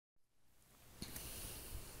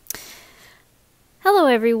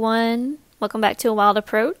everyone, welcome back to A Wild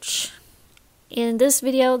Approach. In this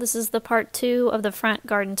video, this is the part 2 of the front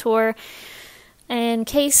garden tour. In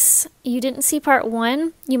case you didn't see part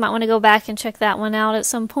 1, you might want to go back and check that one out at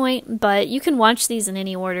some point, but you can watch these in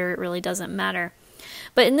any order, it really doesn't matter.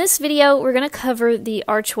 But in this video, we're going to cover the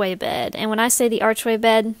archway bed, and when I say the archway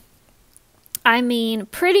bed, I mean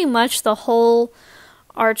pretty much the whole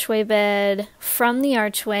archway bed from the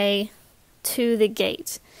archway to the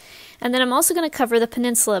gate. And then I'm also going to cover the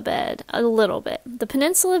peninsula bed a little bit. The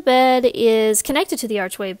peninsula bed is connected to the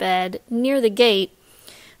archway bed near the gate,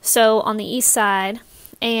 so on the east side,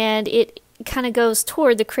 and it kind of goes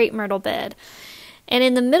toward the crepe myrtle bed. And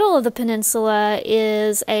in the middle of the peninsula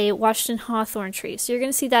is a Washington Hawthorn tree, so you're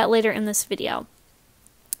going to see that later in this video.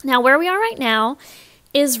 Now where we are right now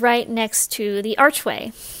is right next to the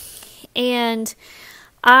archway, and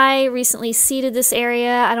I recently seeded this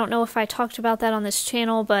area. I don't know if I talked about that on this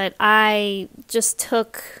channel, but I just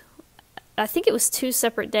took, I think it was 2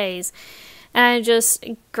 separate days, and I just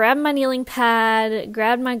grabbed my kneeling pad,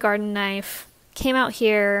 grabbed my garden knife, came out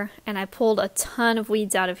here, and I pulled a ton of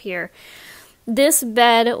weeds out of here. This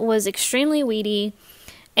bed was extremely weedy,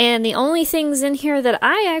 and the only things in here that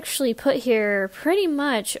I actually put here pretty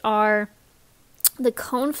much are the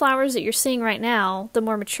cone flowers that you're seeing right now, the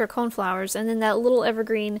more mature cone flowers, and then that little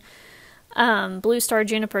evergreen blue star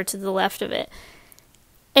juniper to the left of it.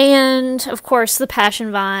 And, of course, the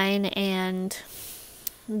passion vine and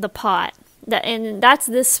the pot. And that's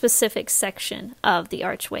this specific section of the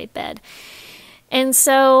archway bed. And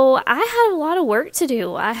so I had a lot of work to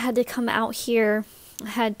do. I had to come out here. I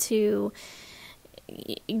had to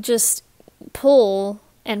just pull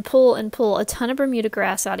and pull and pull a ton of Bermuda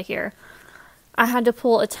grass out of here. I had to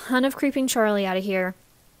pull a ton of creeping Charlie out of here,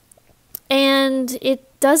 and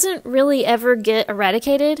it doesn't really ever get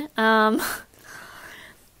eradicated.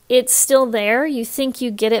 It's still there. You think you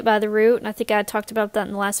get it by the root, and I think I talked about that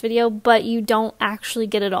in the last video, but you don't actually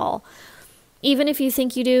get it all. Even if you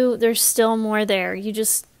think you do, there's still more there. You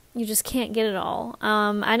just can't get it all.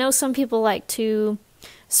 I know some people like to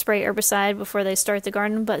spray herbicide before they start the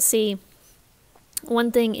garden, but see,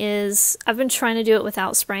 one thing is, I've been trying to do it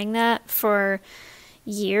without spraying that for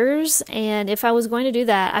years, and if I was going to do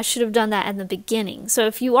that, I should have done that in the beginning. So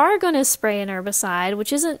if you are going to spray an herbicide,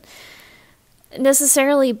 which isn't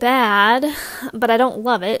necessarily bad, but I don't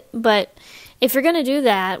love it, but if you're going to do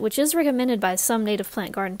that, which is recommended by some native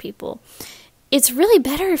plant garden people, it's really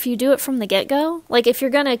better if you do it from the get-go. Like, if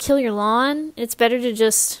you're going to kill your lawn, it's better to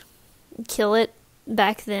just kill it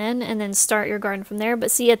back then and then start your garden from there.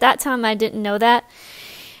 But see, at that time I didn't know that,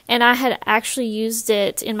 and I had actually used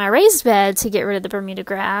it in my raised bed to get rid of the Bermuda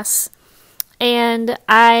grass, and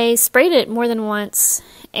I sprayed it more than once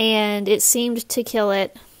and it seemed to kill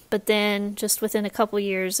it, but then just within a couple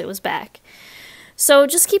years it was back. So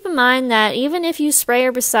just keep in mind that even if you spray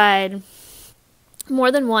herbicide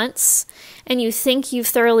more than once and you think you've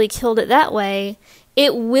thoroughly killed it that way,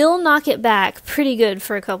 it will knock it back pretty good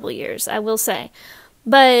for a couple years, I will say.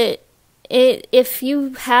 But if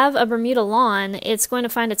you have a Bermuda lawn, it's going to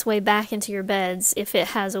find its way back into your beds if it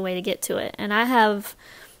has a way to get to it. And I have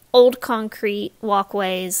old concrete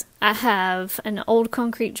walkways. I have an old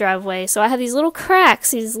concrete driveway. So I have these little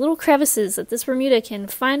cracks, these little crevices that this Bermuda can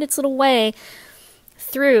find its little way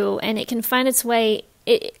through, and it can find its way.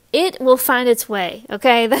 It will find its way,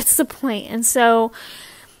 okay? That's the point. And so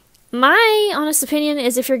my honest opinion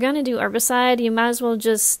is, if you're going to do herbicide, you might as well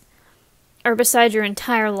just herbicide your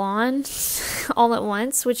entire lawn all at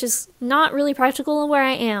once, which is not really practical where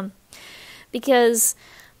I am, because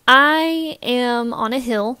I am on a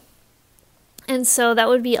hill, and so that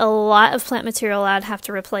would be a lot of plant material I'd have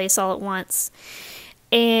to replace all at once.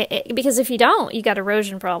 Because if you don't, you got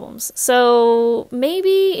erosion problems. So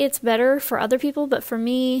maybe it's better for other people, but for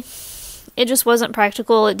me, it just wasn't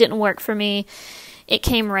practical. It didn't work for me. It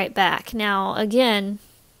came right back. Now, again,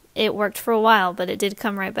 it worked for a while, but it did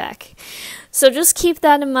come right back. So just keep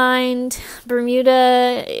that in mind.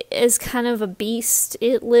 Bermuda is kind of a beast.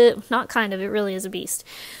 It really is a beast.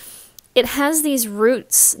 It has these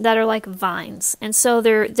roots that are like vines, and so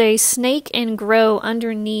they snake and grow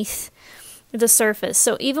underneath the surface.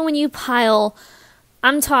 So even when you pile,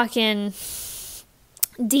 I'm talking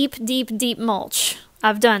deep, deep, deep mulch.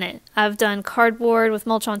 I've done it. I've done cardboard with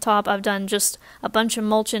mulch on top. I've done just a bunch of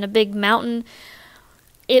mulch in a big mountain.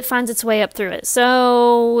 It finds its way up through it.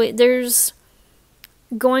 So there's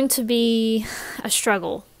going to be a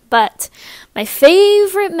struggle. But my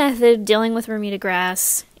favorite method dealing with Bermuda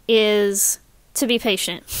grass is to be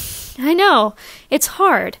patient. I know, it's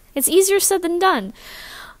hard. It's easier said than done.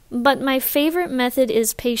 But my favorite method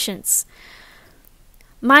is patience.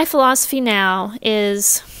 My philosophy now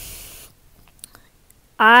is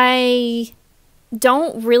I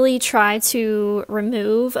don't really try to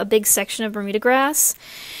remove a big section of Bermuda grass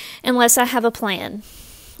unless I have a plan,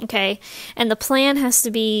 okay? And the plan has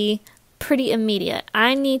to be pretty immediate.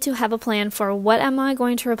 I need to have a plan for what am I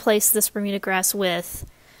going to replace this Bermuda grass with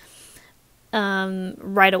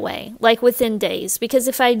right away, like within days. Because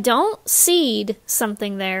if I don't seed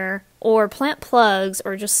something there, or plant plugs,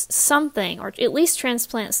 or just something, or at least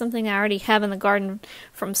transplant something I already have in the garden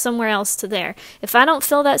from somewhere else to there, if I don't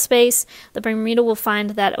fill that space, the Bermuda will find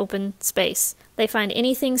that open space. They find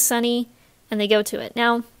anything sunny, and they go to it.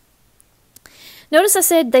 Now, notice I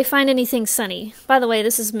said they find anything sunny. By the way,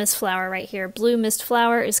 this is mist flower right here. Blue mist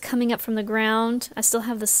flower is coming up from the ground. I still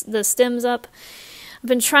have the stems up. I've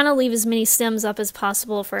been trying to leave as many stems up as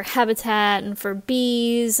possible for habitat and for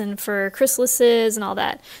bees and for chrysalises and all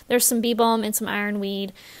that. There's some bee balm and some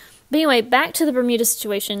ironweed. But anyway, back to the Bermuda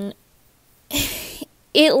situation.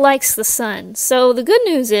 It likes the sun. So the good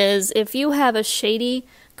news is if you have a shady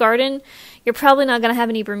garden, you're probably not going to have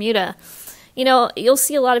any Bermuda. You know, you'll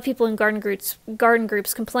see a lot of people in garden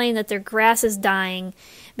groups complain that their grass is dying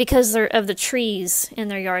because of the trees in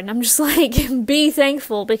their yard. And I'm just like, be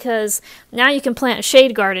thankful, because now you can plant a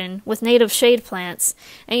shade garden with native shade plants,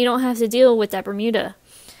 and you don't have to deal with that Bermuda.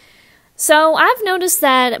 So I've noticed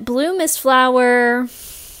that blue mist flower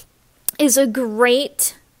is a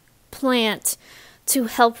great plant to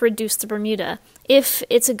help reduce the Bermuda if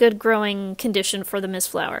it's a good growing condition for the mist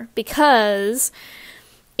flower, because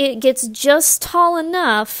it gets just tall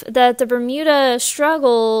enough that the Bermuda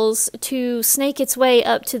struggles to snake its way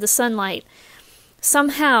up to the sunlight.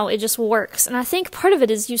 Somehow it just works. And I think part of it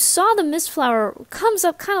is you saw the mist flower comes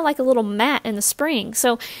up kind of like a little mat in the spring.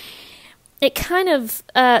 So it kind of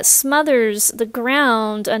smothers the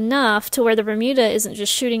ground enough to where the Bermuda isn't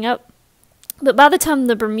just shooting up. But by the time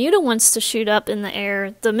the Bermuda wants to shoot up in the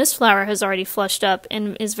air, the mist flower has already flushed up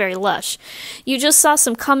and is very lush. You just saw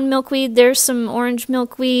some common milkweed. There's some orange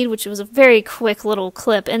milkweed, which was a very quick little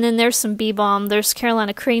clip. And then there's some bee balm. There's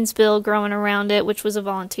Carolina cranesbill growing around it, which was a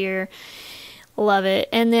volunteer. Love it.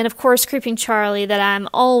 And then, of course, Creeping Charlie, that I'm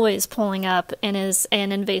always pulling up and is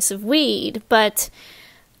an invasive weed. But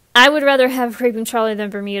I would rather have Creeping Charlie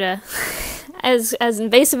than Bermuda. As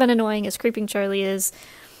invasive and annoying as Creeping Charlie is,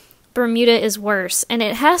 Bermuda is worse, and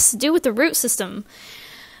it has to do with the root system.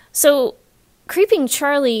 So, Creeping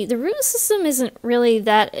Charlie, the root system isn't really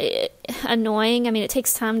that annoying. I mean, it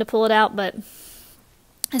takes time to pull it out, but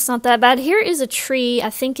it's not that bad. Here is a tree. I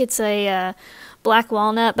think it's a black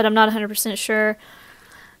walnut, but I'm not 100% sure.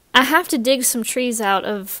 I have to dig some trees out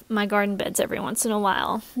of my garden beds every once in a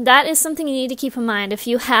while. That is something you need to keep in mind. If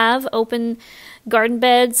you have open garden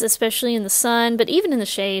beds, especially in the sun, but even in the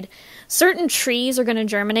shade, certain trees are going to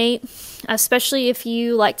germinate, especially if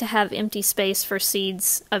you like to have empty space for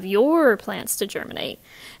seeds of your plants to germinate.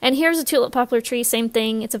 And here's a tulip poplar tree, same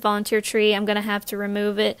thing. It's a volunteer tree. I'm going to have to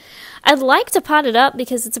remove it. I'd like to pot it up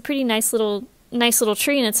because it's a pretty nice little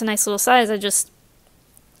tree and it's a nice little size. I just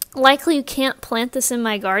likely can't plant this in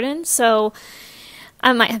my garden, so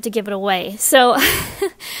I might have to give it away. So I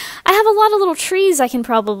have a lot of little trees I can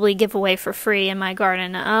probably give away for free in my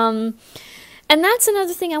garden. And that's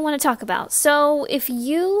another thing I want to talk about. So if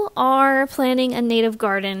you are planting a native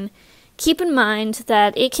garden, keep in mind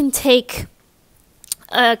that it can take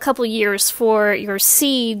a couple years for your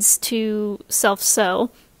seeds to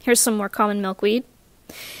self-sow. Here's some more common milkweed.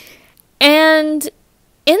 And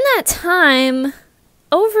in that time,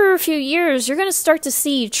 over a few years, you're going to start to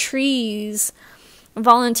see trees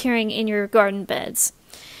volunteering in your garden beds.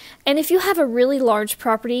 And if you have a really large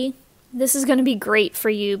property, this is going to be great for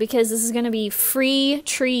you because this is going to be free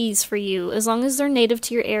trees for you. As long as they're native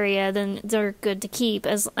to your area, then they're good to keep,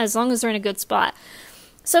 as long as they're in a good spot.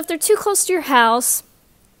 So if they're too close to your house,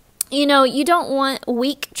 you know, you don't want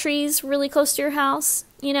weak trees really close to your house,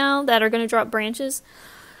 you know, that are going to drop branches.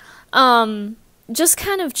 Just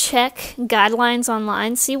kind of check guidelines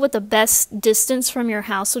online, see what the best distance from your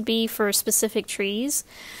house would be for specific trees.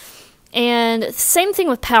 And same thing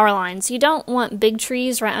with power lines. You don't want big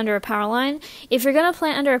trees right under a power line. If you're going to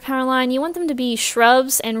plant under a power line, you want them to be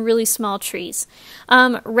shrubs and really small trees.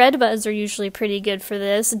 Redbuds are usually pretty good for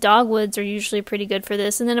this. Dogwoods are usually pretty good for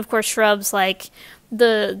this. And then, of course, shrubs like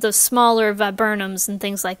the smaller viburnums and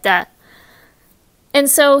things like that. And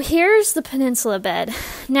so here's the Peninsula bed.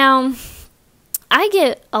 Now, I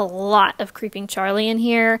get a lot of Creeping Charlie in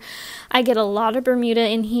here. I get a lot of Bermuda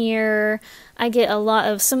in here. I get a lot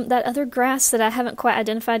of that other grass that I haven't quite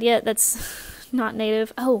identified yet that's not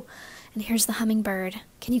native. Oh, and here's the hummingbird.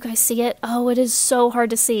 Can you guys see it? Oh, it is so hard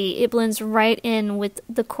to see. It blends right in with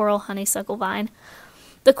the coral honeysuckle vine.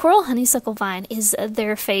 The coral honeysuckle vine is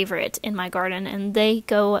their favorite in my garden, and they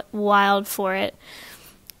go wild for it.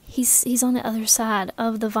 He's on the other side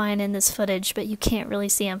of the vine in this footage, but you can't really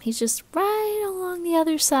see him. He's just right along the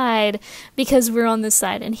other side because we're on this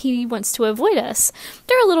side, and he wants to avoid us.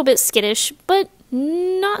 They're a little bit skittish, but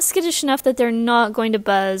not skittish enough that they're not going to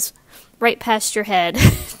buzz right past your head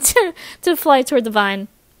to fly toward the vine.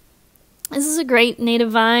 This is a great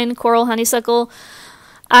native vine, coral honeysuckle.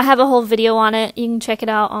 I have a whole video on it. You can check it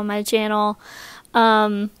out on my channel.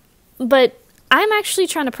 But I'm actually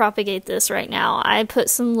trying to propagate this right now. I put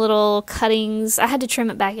some little cuttings. I had to trim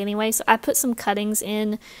it back anyway, so I put some cuttings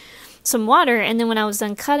in some water, and then when I was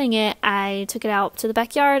done cutting it, I took it out to the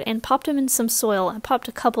backyard and popped them in some soil. I popped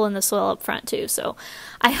a couple in the soil up front too, so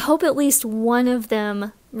I hope at least one of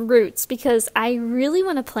them roots, because I really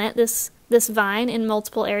want to plant this vine in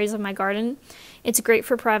multiple areas of my garden. It's great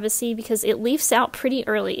for privacy because it leaves out pretty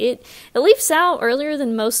early. It leaves out earlier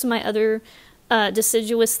than most of my other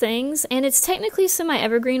deciduous things, and it's technically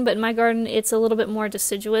semi-evergreen, but in my garden it's a little bit more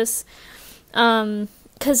deciduous.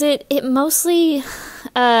 Because it mostly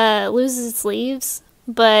loses its leaves,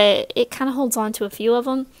 but it kind of holds on to a few of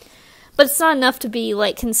them. But it's not enough to be,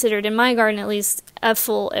 like, considered, in my garden at least, a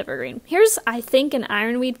full evergreen. Here's, I think, an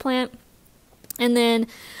ironweed plant. And then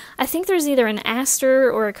I think there's either an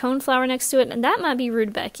aster or a coneflower next to it, and that might be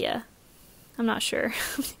Rudbeckia. I'm not sure.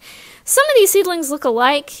 Some of these seedlings look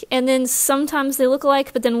alike, and then sometimes they look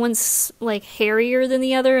alike, but then one's, like, hairier than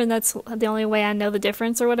the other, and that's the only way I know the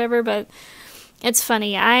difference or whatever, but it's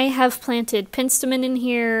funny. I have planted penstemon in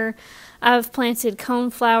here. I've planted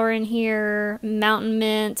coneflower in here, mountain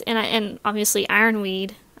mint, and obviously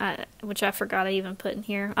ironweed, which I forgot I even put in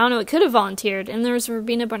here. I don't know, it could have volunteered. And there's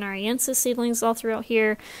Verbena bonariensis seedlings all throughout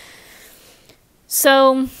here.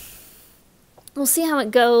 So we'll see how it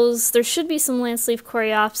goes. There should be some lanceleaf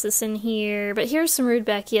coreopsis in here, but here's some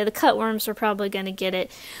Rudbeckia. The cutworms are probably going to get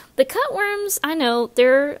it. The cutworms, I know,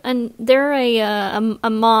 they're a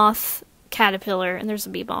moth caterpillar, and there's a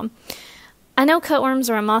bee balm. I know cutworms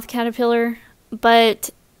are a moth caterpillar, but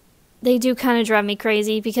they do kind of drive me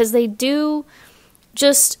crazy because they do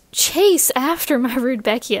just chase after my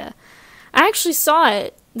Rudbeckia. I actually saw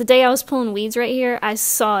it the day I was pulling weeds right here. I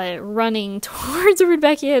saw it running towards the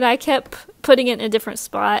Rudbeckia, and I kept putting it in a different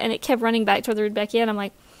spot, and it kept running back toward the Rudbeckia, and I'm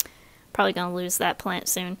like, probably gonna lose that plant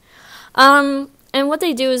soon. And what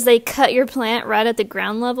they do is they cut your plant right at the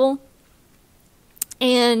ground level,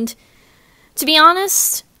 and to be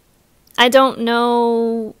honest, I don't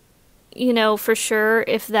know, for sure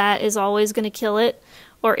if that is always going to kill it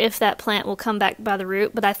or if that plant will come back by the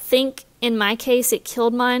root. But I think in my case it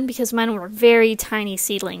killed mine because mine were very tiny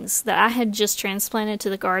seedlings that I had just transplanted to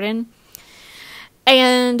the garden.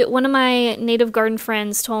 And one of my native garden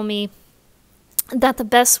friends told me that the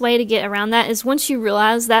best way to get around that is once you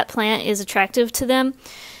realize that plant is attractive to them,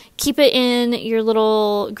 keep it in your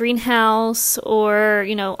little greenhouse or,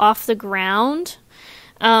 off the ground,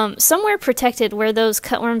 somewhere protected where those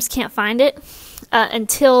cutworms can't find it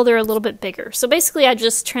until they're a little bit bigger. So basically I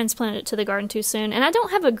just transplanted it to the garden too soon. And I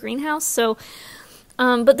don't have a greenhouse, so,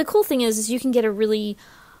 but the cool thing is you can get a really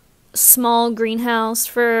small greenhouse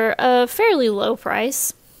for a fairly low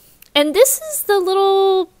price. And this is the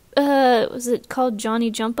little, was it called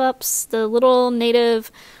Johnny Jump Ups? The little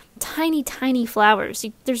native tiny flowers.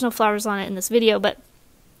 There's no flowers on it in this video, but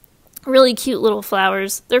really cute little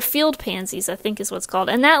flowers. They're field pansies, I think is what's called.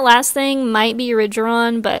 And that last thing might be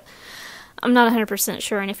erigeron, but I'm not 100%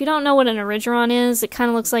 sure. And if you don't know what an erigeron is, it kind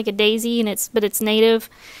of looks like a daisy, and it's native.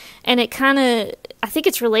 And it kind of, I think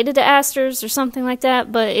it's related to asters or something like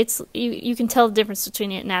that, but it's you can tell the difference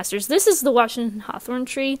between it and asters. This is the Washington Hawthorn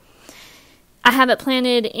tree. I have it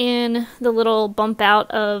planted in the little bump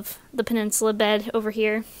out of the Peninsula bed over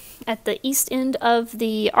here at the east end of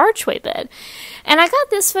the Archway bed. And I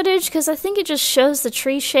got this footage because I think it just shows the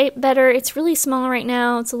tree shape better. It's really small right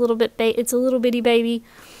now. It's a little bitty baby.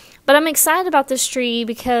 But I'm excited about this tree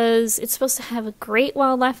because it's supposed to have a great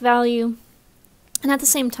wildlife value. And at the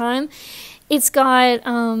same time, it's got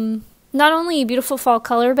not only a beautiful fall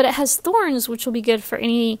color, but it has thorns, which will be good for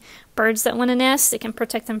any birds that want to nest. It can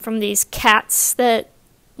protect them from these cats that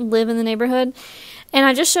live in the neighborhood. And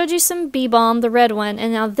I just showed you some bee balm, the red one,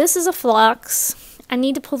 and now this is a phlox. I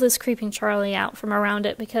need to pull this creeping Charlie out from around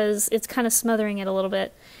it because it's kind of smothering it a little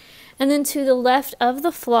bit. And then to the left of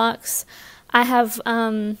the phlox, I have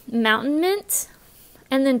mountain mint,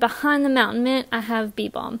 and then behind the mountain mint, I have bee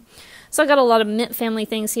balm. So I got a lot of mint family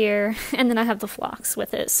things here, and then I have the phlox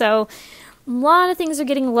with it. So a lot of things are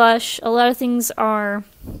getting lush, a lot of things are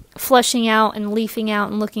fleshing out and leafing out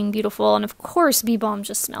and looking beautiful, and of course bee balm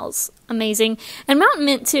just smells amazing. And mountain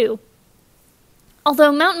mint too.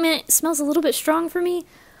 Although mountain mint smells a little bit strong for me,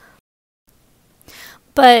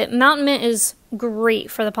 but mountain mint is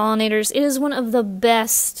great for the pollinators. It is one of the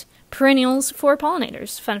best perennials for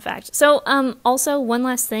pollinators, fun fact. So, also, one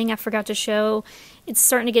last thing I forgot to show. It's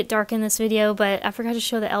starting to get dark in this video, but I forgot to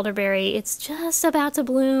show the elderberry. It's just about to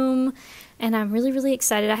bloom, and I'm really, really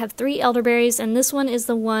excited. I have 3 elderberries, and this one is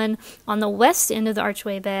the one on the west end of the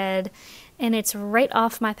Archway bed, and it's right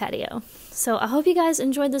off my patio. So I hope you guys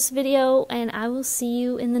enjoyed this video, and I will see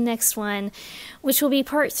you in the next one, which will be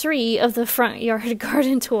part 3 of the front yard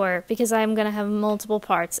garden tour, because I'm going to have multiple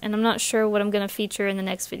parts, and I'm not sure what I'm going to feature in the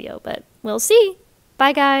next video, but we'll see.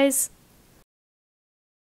 Bye, guys!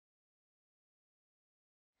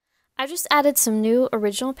 I just added some new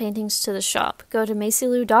original paintings to the shop. Go to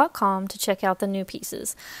macylou.com to check out the new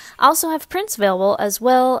pieces. I also have prints available as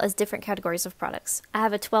well as different categories of products. I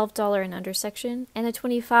have a $12 and under section and a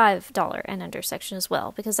 $25 and under section as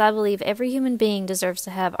well, because I believe every human being deserves to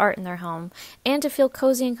have art in their home and to feel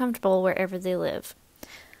cozy and comfortable wherever they live.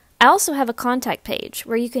 I also have a contact page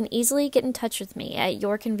where you can easily get in touch with me at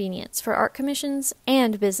your convenience for art commissions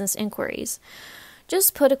and business inquiries.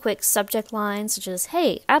 Just put a quick subject line such as,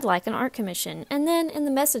 "Hey, I'd like an art commission," and then in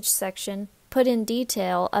the message section, put in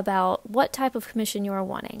detail about what type of commission you are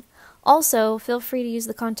wanting. Also, feel free to use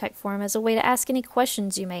the contact form as a way to ask any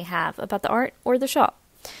questions you may have about the art or the shop.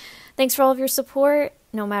 Thanks for all of your support,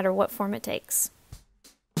 no matter what form it takes.